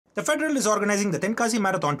The Federal is organizing the Tenkasi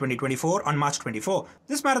Marathon 2024 on March 24.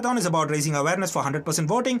 This marathon is about raising awareness for 100%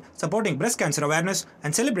 voting, supporting breast cancer awareness,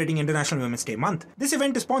 and celebrating International Women's Day month. This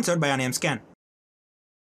event is sponsored by Scan.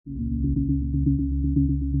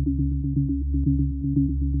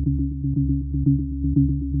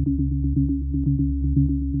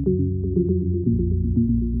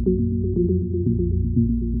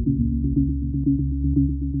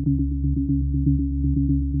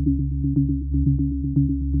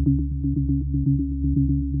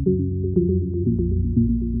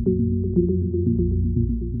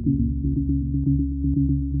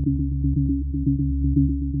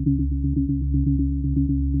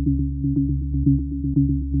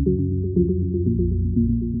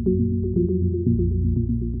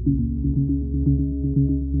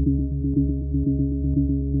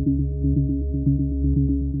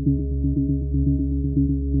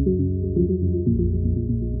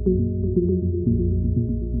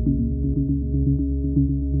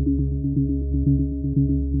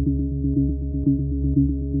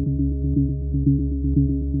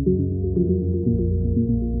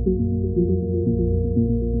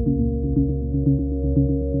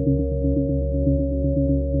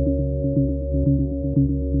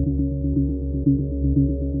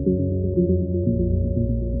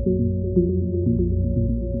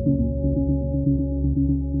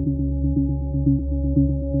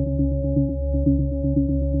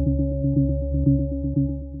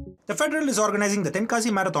 The Federal is organizing the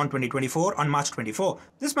Tenkasi Marathon 2024 on March 24.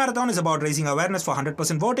 This marathon is about raising awareness for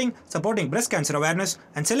 100% voting, supporting breast cancer awareness,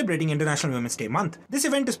 and celebrating International Women's Day month. This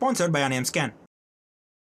event is sponsored by Scan.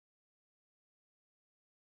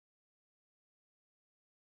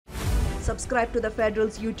 Subscribe to the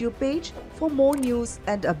Federal's YouTube page for more news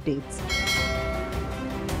and updates.